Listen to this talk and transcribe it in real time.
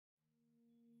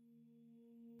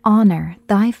Honor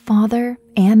thy father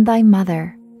and thy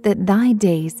mother, that thy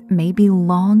days may be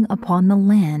long upon the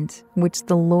land which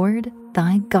the Lord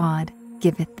thy God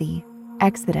giveth thee.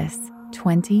 Exodus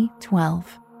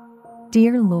 20:12.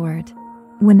 Dear Lord,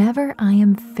 whenever I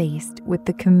am faced with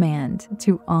the command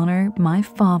to honor my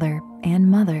father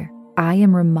and mother, I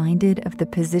am reminded of the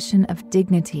position of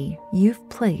dignity you've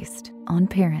placed on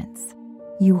parents.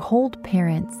 You hold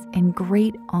parents in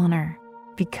great honor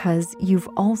because you've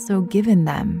also given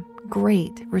them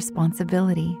great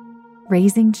responsibility.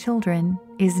 Raising children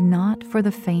is not for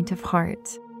the faint of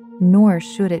heart, nor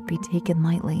should it be taken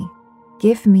lightly.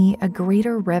 Give me a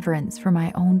greater reverence for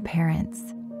my own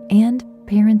parents and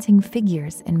parenting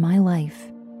figures in my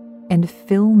life, and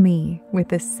fill me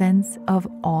with a sense of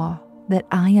awe that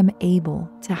I am able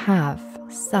to have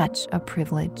such a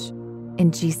privilege.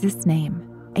 In Jesus' name,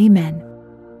 amen.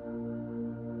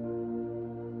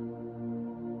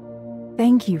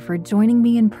 Thank you for joining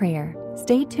me in prayer.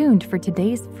 Stay tuned for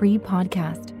today's free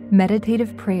podcast,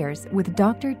 Meditative Prayers with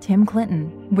Dr. Tim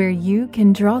Clinton, where you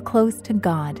can draw close to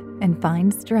God and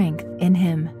find strength in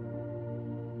Him.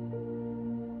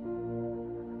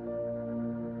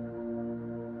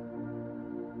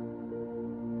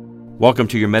 Welcome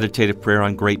to your meditative prayer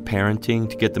on great parenting.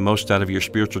 To get the most out of your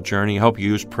spiritual journey, I hope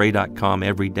you use pray.com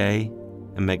every day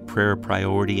and make prayer a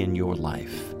priority in your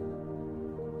life.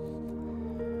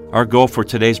 Our goal for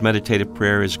today's meditative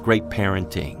prayer is great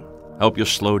parenting. I hope you'll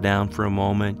slow down for a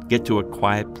moment, get to a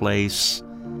quiet place,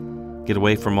 get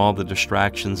away from all the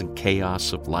distractions and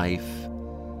chaos of life.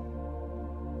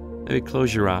 Maybe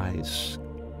close your eyes,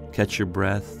 catch your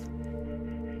breath,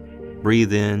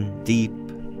 breathe in deep.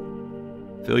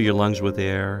 Fill your lungs with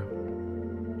air.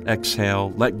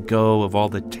 Exhale. Let go of all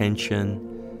the tension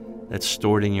that's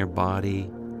stored in your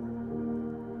body.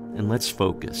 And let's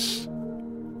focus.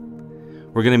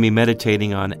 We're going to be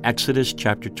meditating on Exodus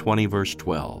chapter 20, verse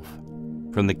 12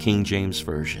 from the King James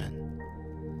Version.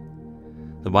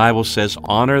 The Bible says,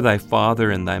 "Honor thy father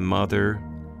and thy mother,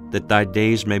 that thy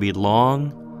days may be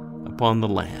long upon the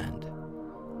land,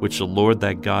 which the Lord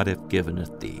thy God hath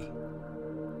giveneth thee."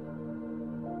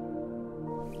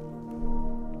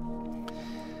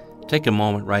 Take a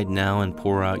moment right now and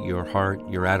pour out your heart,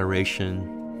 your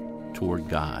adoration toward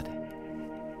God.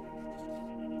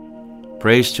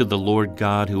 Praise to the Lord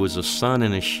God, who is a sun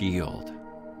and a shield,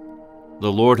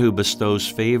 the Lord who bestows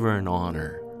favor and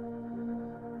honor.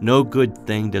 No good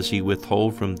thing does he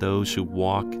withhold from those who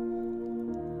walk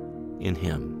in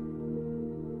him.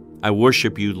 I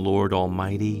worship you, Lord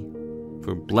Almighty,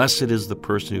 for blessed is the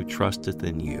person who trusteth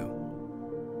in you.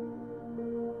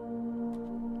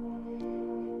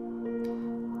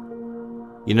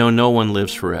 You know, no one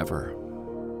lives forever,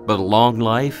 but a long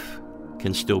life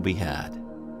can still be had.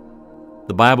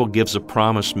 The Bible gives a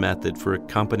promise method for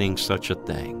accompanying such a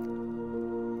thing.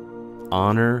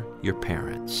 Honor your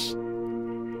parents.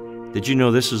 Did you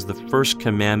know this is the first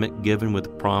commandment given with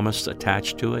a promise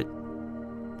attached to it?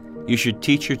 You should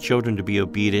teach your children to be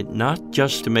obedient, not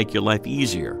just to make your life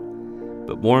easier,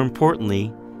 but more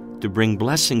importantly, to bring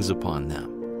blessings upon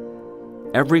them.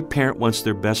 Every parent wants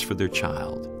their best for their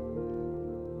child.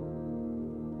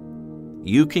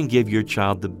 You can give your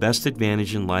child the best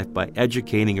advantage in life by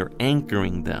educating or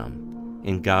anchoring them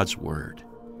in God's Word.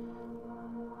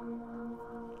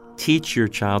 Teach your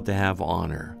child to have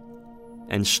honor,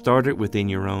 and start it within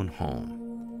your own home.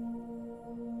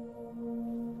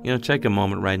 You know, take a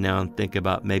moment right now and think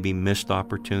about maybe missed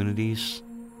opportunities,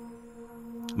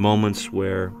 moments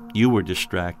where you were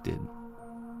distracted,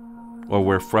 or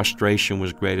where frustration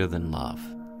was greater than love.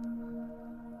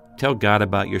 Tell God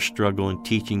about your struggle in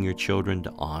teaching your children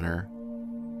to honor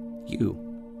you.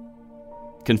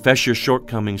 Confess your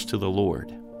shortcomings to the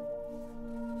Lord.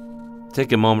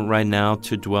 Take a moment right now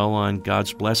to dwell on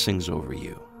God's blessings over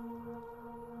you.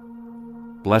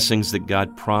 Blessings that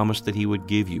God promised that He would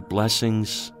give you.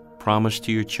 Blessings promised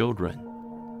to your children.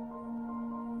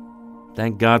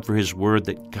 Thank God for His Word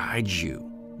that guides you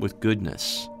with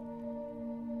goodness.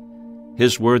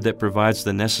 His Word that provides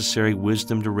the necessary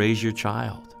wisdom to raise your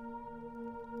child.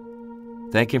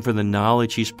 Thank Him for the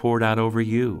knowledge He's poured out over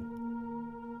you,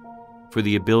 for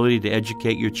the ability to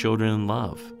educate your children in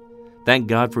love. Thank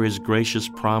God for His gracious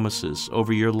promises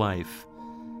over your life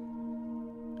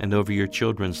and over your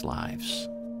children's lives.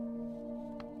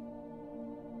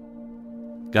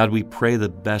 God, we pray the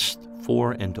best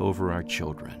for and over our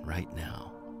children right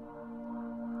now.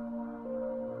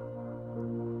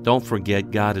 Don't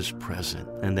forget God is present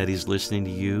and that He's listening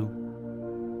to you.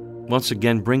 Once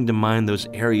again, bring to mind those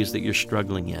areas that you're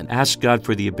struggling in. Ask God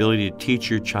for the ability to teach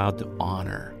your child to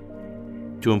honor,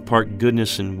 to impart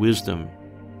goodness and wisdom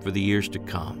for the years to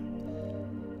come.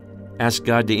 Ask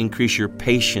God to increase your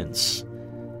patience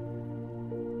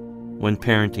when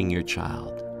parenting your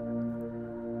child.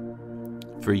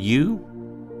 For you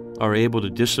are able to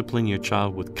discipline your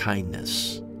child with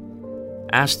kindness.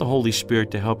 Ask the Holy Spirit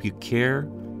to help you care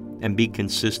and be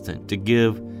consistent, to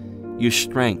give you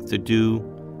strength to do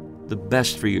the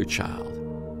best for your child.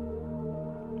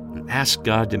 And ask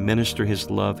God to minister His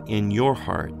love in your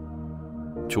heart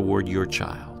toward your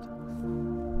child.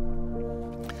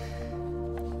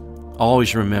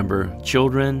 Always remember,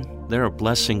 children, they're a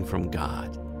blessing from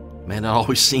God. Man, not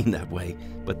always seem that way,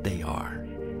 but they are.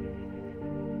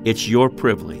 It's your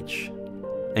privilege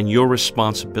and your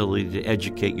responsibility to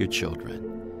educate your children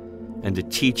and to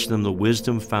teach them the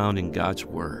wisdom found in God's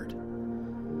Word,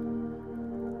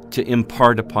 to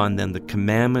impart upon them the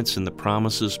commandments and the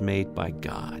promises made by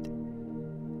God.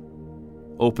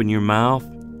 Open your mouth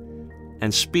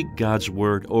and speak God's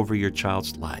Word over your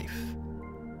child's life.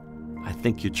 I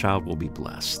think your child will be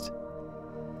blessed.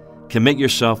 Commit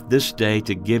yourself this day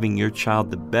to giving your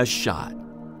child the best shot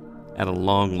at a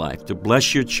long life, to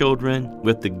bless your children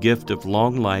with the gift of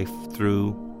long life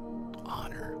through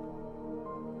honor.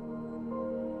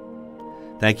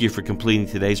 Thank you for completing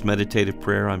today's meditative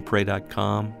prayer on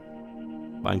Pray.com.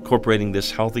 By incorporating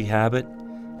this healthy habit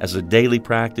as a daily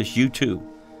practice, you too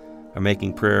are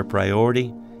making prayer a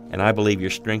priority, and I believe you're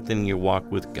strengthening your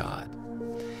walk with God.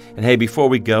 And hey, before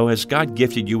we go, has God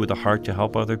gifted you with a heart to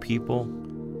help other people?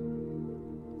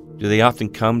 Do they often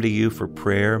come to you for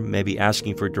prayer, maybe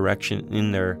asking for direction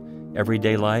in their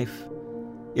everyday life?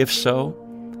 If so,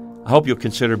 I hope you'll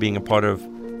consider being a part of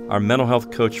our Mental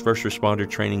Health Coach First Responder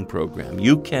Training Program.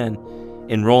 You can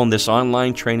enroll in this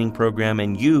online training program,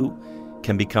 and you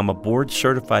can become a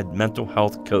board-certified mental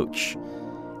health coach.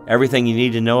 Everything you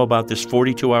need to know about this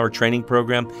 42-hour training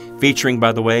program, featuring,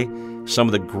 by the way, some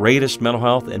of the greatest mental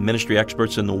health and ministry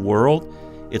experts in the world.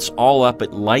 It's all up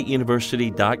at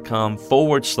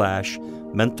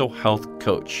lightuniversity.com/mental health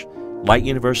coach.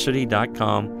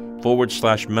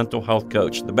 lightuniversity.com/mental health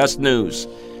coach. The best news,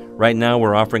 right now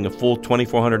we're offering a full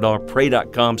 $2,400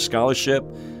 Pray.com scholarship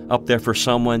up there for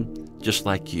someone just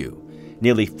like you.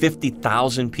 Nearly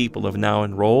 50,000 people have now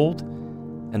enrolled,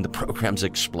 and the program's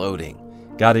exploding.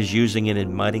 God is using it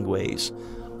in mighty ways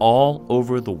all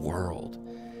over the world.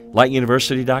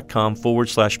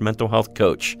 lightuniversity.com/mental health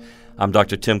coach. I'm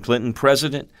Dr. Tim Clinton,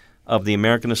 president of the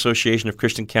American Association of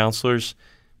Christian Counselors.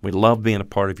 We love being a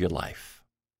part of your life.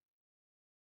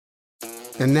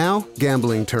 And now,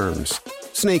 gambling terms.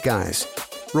 Snake eyes.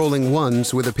 Rolling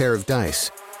ones with a pair of dice.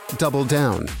 Double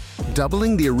down.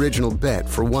 Doubling the original bet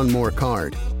for one more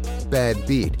card. Bad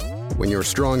beat. When your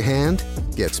strong hand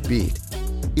gets beat.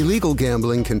 Illegal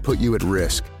gambling can put you at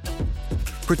risk.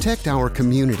 Protect our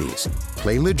communities.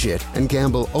 Play legit and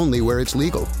gamble only where it's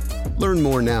legal. Learn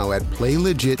more now at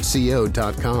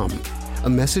playlegitco.com. A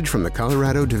message from the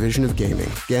Colorado Division of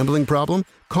Gaming. Gambling problem?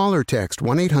 Call or text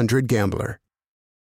 1-800-GAMBLER.